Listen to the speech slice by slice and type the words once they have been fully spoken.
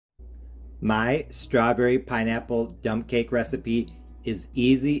My strawberry pineapple dump cake recipe is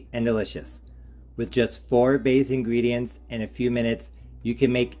easy and delicious. With just 4 base ingredients and a few minutes, you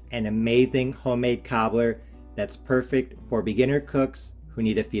can make an amazing homemade cobbler that's perfect for beginner cooks who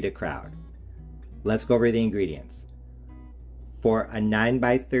need to feed a crowd. Let's go over the ingredients. For a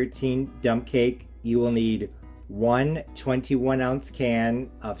 9x13 dump cake, you will need 1 21-ounce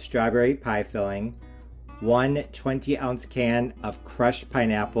can of strawberry pie filling, 1 20-ounce can of crushed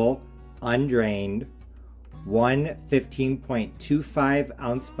pineapple, undrained, 1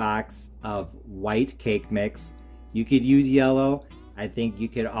 15.25-ounce box of white cake mix. You could use yellow. I think you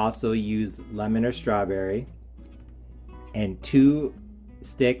could also use lemon or strawberry. And 2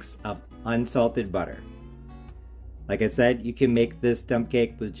 sticks of unsalted butter. Like I said, you can make this dump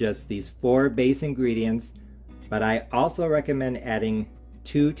cake with just these 4 base ingredients, but I also recommend adding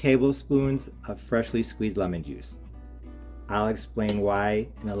 2 tablespoons of freshly squeezed lemon juice. I'll explain why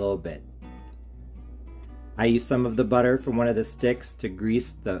in a little bit. I use some of the butter from one of the sticks to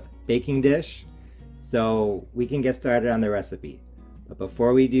grease the baking dish, so we can get started on the recipe. But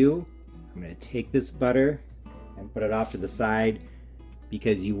before we do, I'm going to take this butter and put it off to the side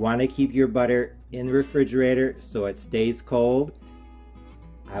because you want to keep your butter in the refrigerator so it stays cold.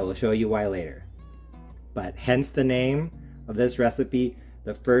 I will show you why later. But hence the name of this recipe.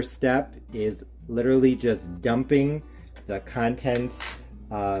 The first step is literally just dumping the contents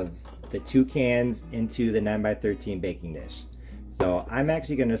of the 2 cans into the 9x13 baking dish. So I'm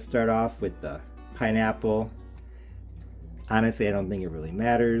actually going to start off with the pineapple. Honestly, I don't think it really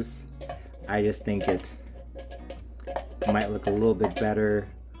matters. I just think it might look a little bit better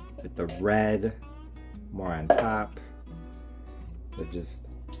with the red more on top. So just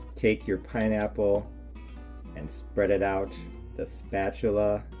take your pineapple and spread it out with a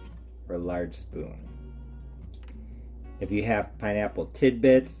spatula or large spoon. If you have pineapple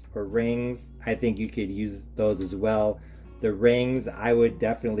tidbits or rings, I think you could use those as well. The rings, I would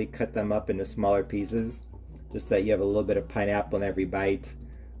definitely cut them up into smaller pieces, just so that you have a little bit of pineapple in every bite.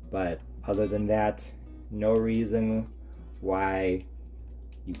 But other than that, no reason why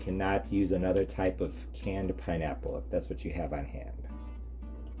you cannot use another type of canned pineapple if that's what you have on hand.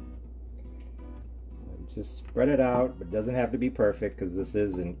 Just spread it out, but it doesn't have to be perfect because this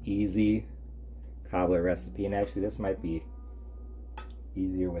is an easy cobbler recipe, and actually this might be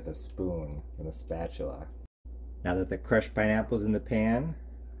easier with a spoon than a spatula. Now that the crushed pineapple is in the pan,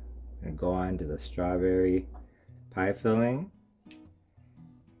 I'm going to go on to the strawberry pie filling,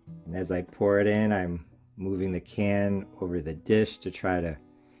 and as I pour it in, I'm moving the can over the dish to try to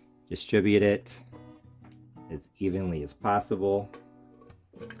distribute it as evenly as possible.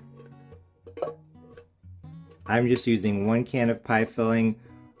 I'm just using 1 can of pie filling.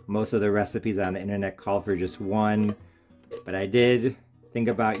 Most of the recipes on the internet call for just 1, but I did think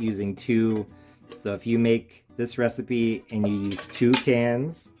about using 2. So if you make this recipe and you use 2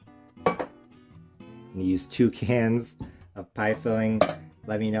 cans, of pie filling,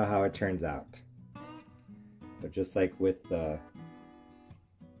 let me know how it turns out. So just like with the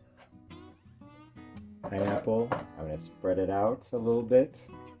pineapple, I'm going to spread it out a little bit.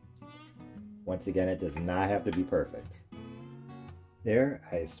 Once again, it does not have to be perfect. There,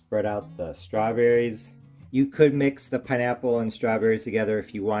 I spread out the strawberries. You could mix the pineapple and strawberries together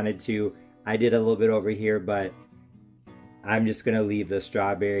if you wanted to. I did a little bit over here, but I'm just going to leave the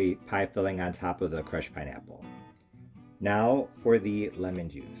strawberry pie filling on top of the crushed pineapple. Now for the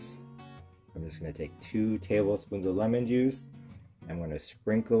lemon juice. I'm just going to take 2 tablespoons of lemon juice. I'm going to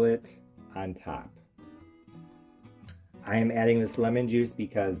sprinkle it on top. I am adding this lemon juice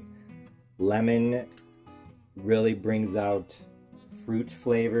because lemon really brings out fruit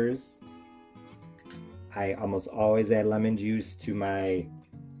flavors. I almost always add lemon juice to my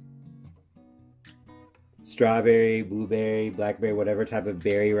strawberry, blueberry, blackberry, whatever type of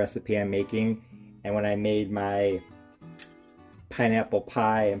berry recipe I'm making. And when I made my pineapple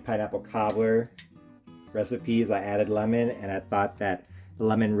pie and pineapple cobbler recipes, I added lemon, and I thought that the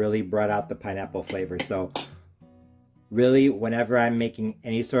lemon really brought out the pineapple flavor. So really, whenever I'm making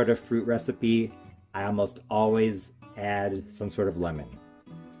any sort of fruit recipe, I almost always add some sort of lemon.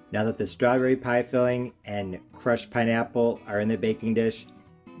 Now that the strawberry pie filling and crushed pineapple are in the baking dish,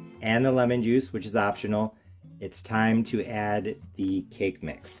 and the lemon juice, which is optional, it's time to add the cake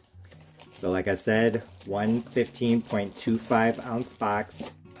mix. So like I said, 1 15.25-ounce box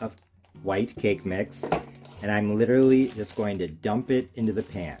of white cake mix, and I'm literally just going to dump it into the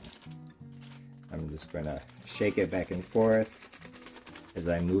pan. I'm just going to shake it back and forth as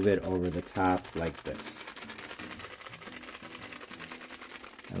I move it over the top like this.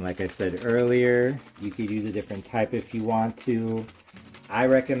 And like I said earlier, you could use a different type if you want to. I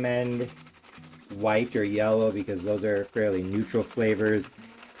recommend white or yellow because those are fairly neutral flavors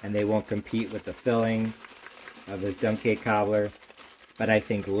and they won't compete with the filling of this dump cake cobbler. But I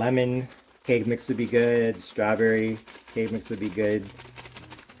think lemon cake mix would be good, strawberry cake mix would be good.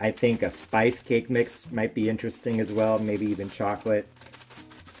 I think a spice cake mix might be interesting as well, maybe even chocolate.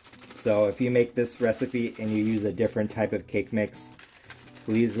 So if you make this recipe and you use a different type of cake mix,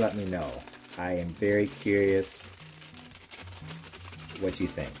 please let me know. I am very curious what you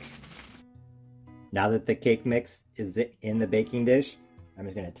think. Now that the cake mix is in the baking dish, I'm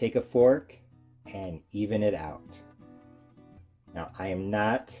just going to take a fork and even it out. Now I am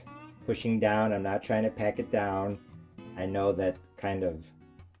not pushing down, I'm not trying to pack it down. I know that kind of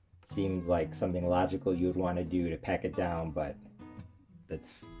seems like something logical you would want to do to pack it down, but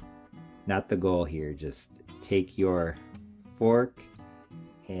that's not the goal here. Just take your fork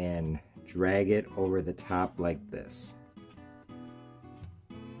and drag it over the top like this.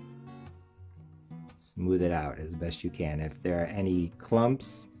 Smooth it out as best you can. If there are any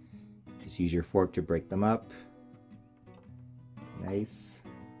clumps, just use your fork to break them up. Nice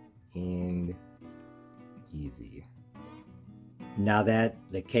and easy. Now that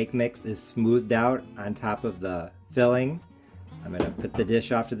the cake mix is smoothed out on top of the filling, I'm going to put the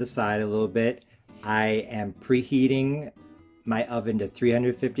dish off to the side a little bit. I am preheating my oven to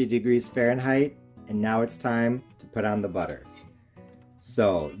 350 degrees Fahrenheit, and now it's time to put on the butter.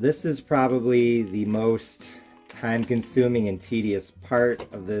 So this is probably the most time-consuming and tedious part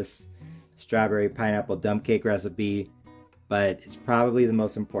of this strawberry pineapple dump cake recipe, but it's probably the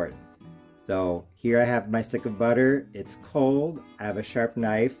most important. So here I have my stick of butter. It's cold. I have a sharp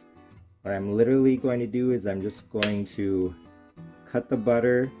knife. What I'm literally going to do is I'm just going to cut the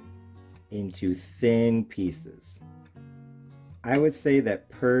butter into thin pieces. I would say that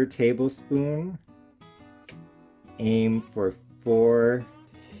per tablespoon, aim for 4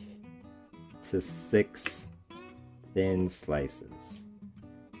 to 6 thin slices.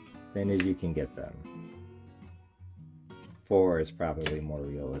 Thin as you can get them. 4 is probably more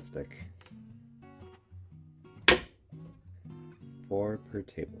realistic. 4 per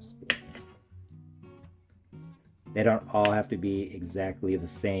tablespoon. They don't all have to be exactly the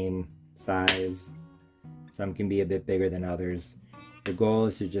same size. Some can be a bit bigger than others. The goal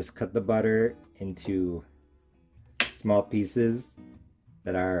is to just cut the butter into small pieces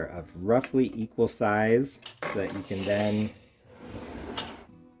that are of roughly equal size so that you can then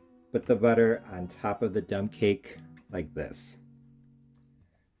put the butter on top of the dump cake like this.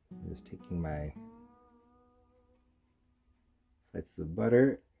 I'm just taking my slices of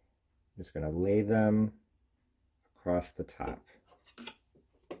butter. I'm just going to lay them across the top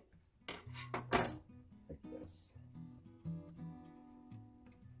like this.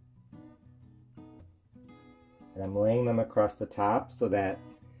 And I'm laying them across the top so that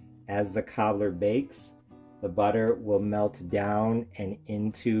as the cobbler bakes, the butter will melt down and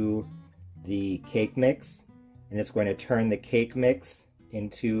into the cake mix, and it's going to turn the cake mix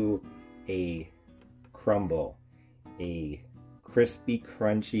into a crumble, a crispy,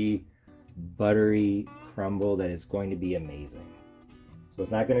 crunchy, buttery crumble that is going to be amazing. So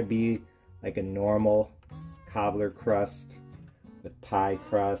it's not going to be like a normal cobbler crust with pie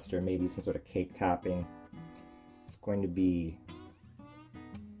crust or maybe some sort of cake topping. It's going to be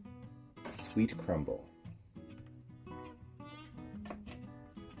sweet crumble.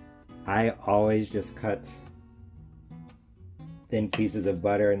 I always just cut thin pieces of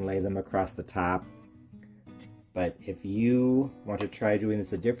butter and lay them across the top. But if you want to try doing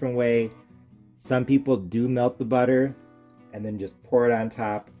this a different way, some people do melt the butter and then just pour it on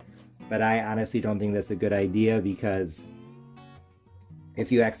top. But I honestly don't think that's a good idea, because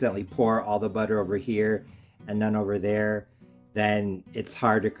if you accidentally pour all the butter over here and none over there, then it's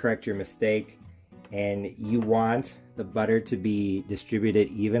hard to correct your mistake. And you want the butter to be distributed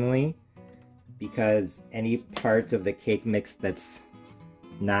evenly, because any part of the cake mix that's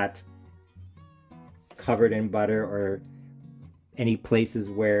not covered in butter, or any places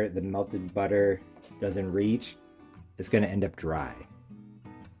where the melted butter doesn't reach, is going to end up dry.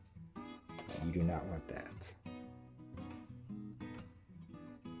 You do not want that.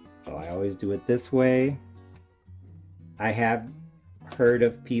 So I always do it this way. I have heard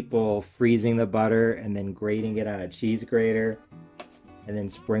of people freezing the butter and then grating it on a cheese grater and then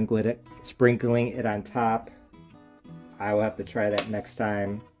sprinkling it on top. I will have to try that next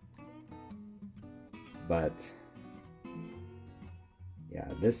time. But yeah,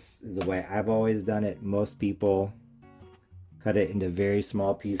 this is the way I've always done it. Most people cut it into very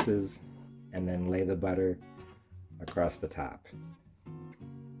small pieces and then lay the butter across the top.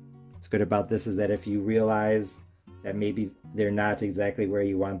 What's good about this is that if you realize that maybe they're not exactly where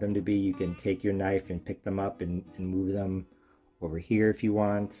you want them to be, you can take your knife and pick them up and move them over here if you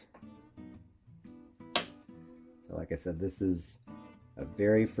want. So like I said, this is a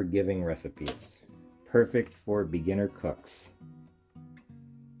very forgiving recipe. It's perfect for beginner cooks.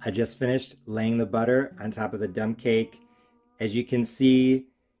 I just finished laying the butter on top of the dump cake. As you can see,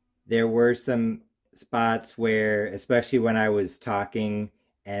 there were some spots where, especially when I was talking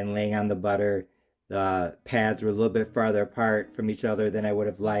and laying on the butter, the pads were a little bit farther apart from each other than I would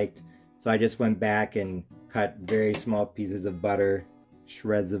have liked. So I just went back and cut very small pieces of butter,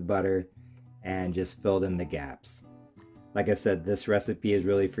 shreds of butter, and just filled in the gaps. Like I said, this recipe is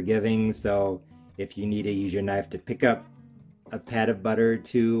really forgiving, so if you need to use your knife to pick up a pad of butter or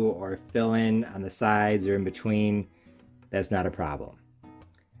two or fill in on the sides or in between, that's not a problem.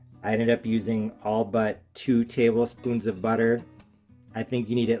 I ended up using all but 2 tablespoons of butter. I think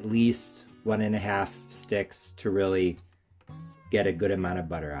you need at least 1.5 sticks to really get a good amount of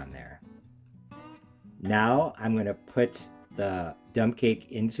butter on there. Now I'm going to put the dump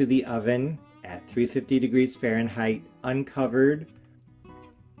cake into the oven at 350 degrees Fahrenheit uncovered.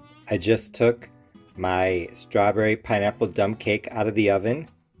 I just took my strawberry pineapple dump cake out of the oven.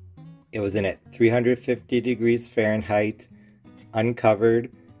 It was in at 350 degrees Fahrenheit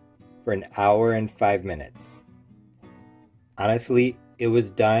uncovered for an hour and 5 minutes. Honestly, it was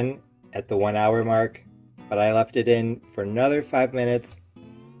done at the 1 hour mark, but I left it in for another 5 minutes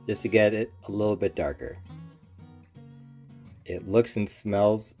just to get it a little bit darker. It looks and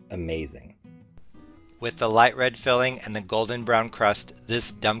smells amazing. With the light red filling and the golden brown crust,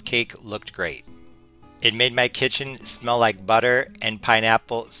 this dump cake looked great. It made my kitchen smell like butter and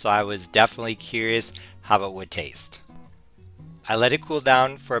pineapple, so I was definitely curious how it would taste. I let it cool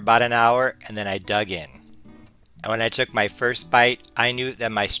down for about an hour and then I dug in. And when I took my first bite, I knew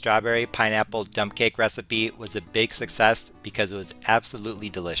that my strawberry pineapple dump cake recipe was a big success because it was absolutely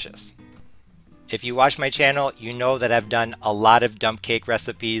delicious. If you watch my channel, you know that I've done a lot of dump cake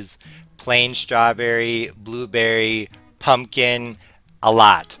recipes, plain strawberry, blueberry, pumpkin, a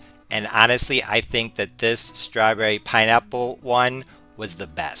lot. And honestly, I think that this strawberry pineapple one was the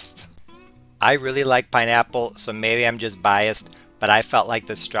best. I really like pineapple, so maybe I'm just biased, but I felt like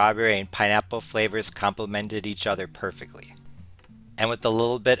the strawberry and pineapple flavors complemented each other perfectly. And with a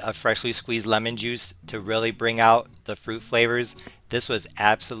little bit of freshly squeezed lemon juice to really bring out the fruit flavors, this was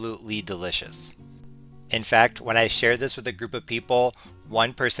absolutely delicious. In fact, when I shared this with a group of people,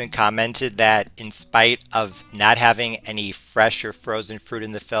 one person commented that in spite of not having any fresh or frozen fruit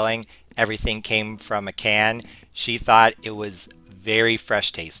in the filling, everything came from a can. She thought it was very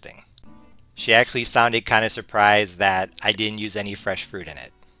fresh tasting. She actually sounded kind of surprised that I didn't use any fresh fruit in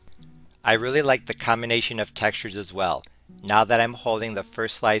it. I really like the combination of textures as well. Now that I'm holding the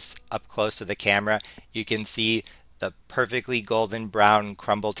first slice up close to the camera, you can see the perfectly golden brown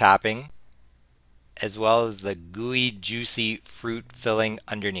crumble topping, as well as the gooey, juicy fruit filling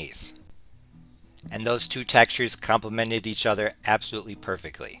underneath. And those two textures complemented each other absolutely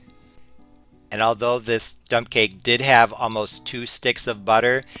perfectly. And although this dump cake did have almost 2 sticks of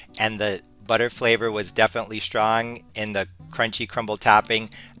butter, and the butter flavor was definitely strong in the crunchy crumble topping,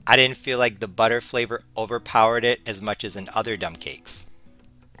 I didn't feel like the butter flavor overpowered it as much as in other dump cakes.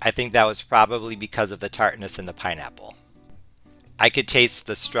 I think that was probably because of the tartness in the pineapple. I could taste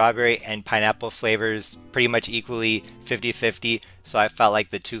the strawberry and pineapple flavors pretty much equally 50-50, so I felt like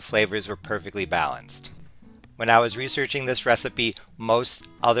the two flavors were perfectly balanced. When I was researching this recipe, most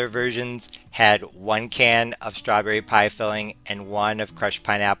other versions had 1 can of strawberry pie filling and 1 of crushed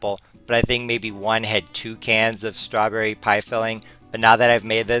pineapple, but I think maybe one had 2 cans of strawberry pie filling. But now that I've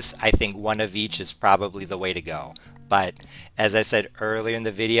made this, I think 1 of each is probably the way to go. But as I said earlier in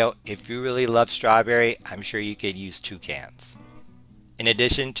the video, if you really love strawberry, I'm sure you could use 2 cans. In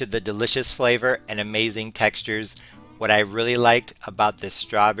addition to the delicious flavor and amazing textures, what I really liked about this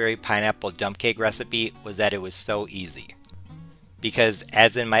strawberry pineapple dump cake recipe was that it was so easy. Because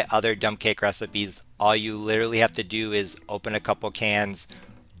as in my other dump cake recipes, all you literally have to do is open a couple cans,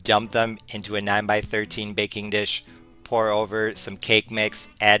 dump them into a 9x13 baking dish, pour over some cake mix,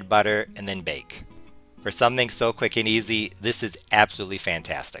 add butter, and then bake. For something so quick and easy, this is absolutely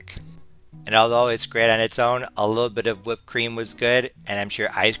fantastic. And although it's great on its own, a little bit of whipped cream was good, and I'm sure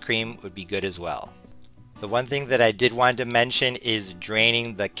ice cream would be good as well. The one thing that I did want to mention is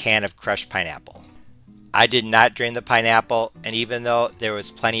draining the can of crushed pineapple. I did not drain the pineapple, and even though there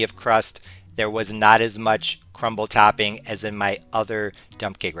was plenty of crust, there was not as much crumble topping as in my other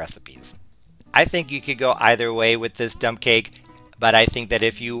dump cake recipes. I think you could go either way with this dump cake, but I think that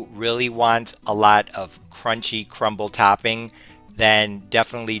if you really want a lot of crunchy crumble topping, then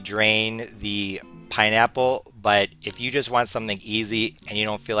definitely drain the pineapple, but if you just want something easy and you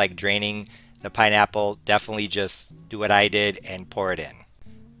don't feel like draining the pineapple, definitely just do what I did and pour it in.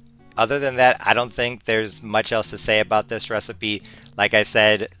 Other than that, I don't think there's much else to say about this recipe. Like I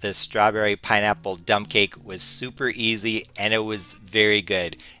said, the strawberry pineapple dump cake was super easy and it was very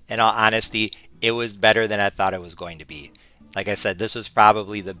good. In all honesty, it was better than I thought it was going to be. Like I said, this was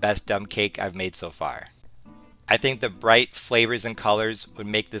probably the best dump cake I've made so far. I think the bright flavors and colors would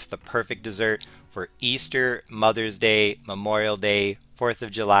make this the perfect dessert for Easter, Mother's Day, Memorial Day, 4th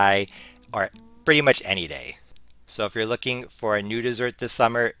of July, or pretty much any day. So if you're looking for a new dessert this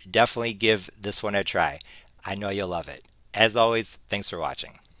summer, definitely give this one a try. I know you'll love it. As always, thanks for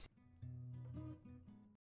watching.